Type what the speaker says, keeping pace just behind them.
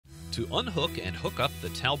To unhook and hook up the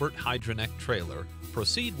Talbert Hydroneck trailer,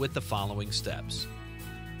 proceed with the following steps.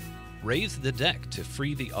 Raise the deck to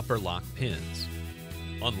free the upper lock pins.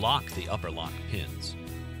 Unlock the upper lock pins.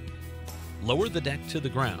 Lower the deck to the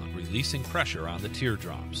ground, releasing pressure on the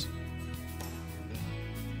teardrops.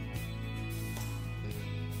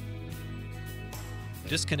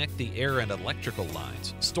 Disconnect the air and electrical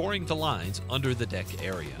lines, storing the lines under the deck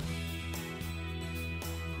area.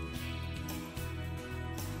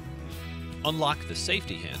 Unlock the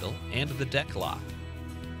safety handle and the deck lock.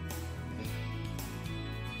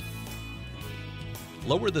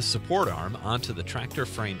 Lower the support arm onto the tractor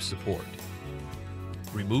frame support.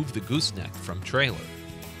 Remove the gooseneck from trailer.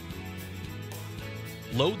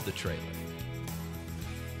 Load the trailer.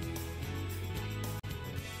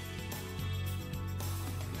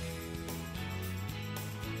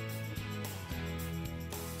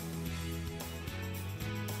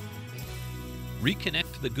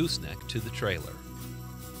 Reconnect the gooseneck to the trailer.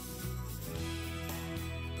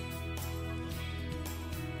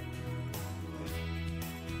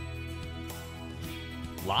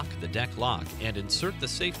 Lock the deck lock and insert the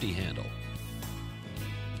safety handle.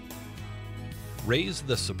 Raise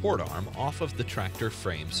the support arm off of the tractor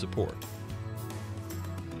frame support.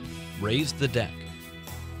 Raise the deck.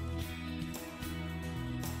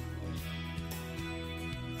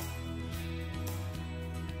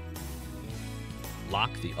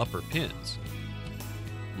 Lock the upper pins.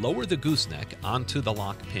 Lower the gooseneck onto the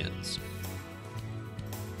lock pins.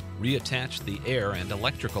 Reattach the air and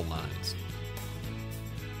electrical lines.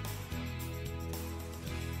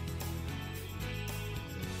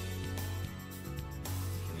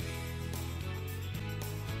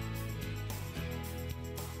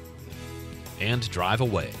 And drive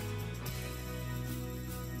away.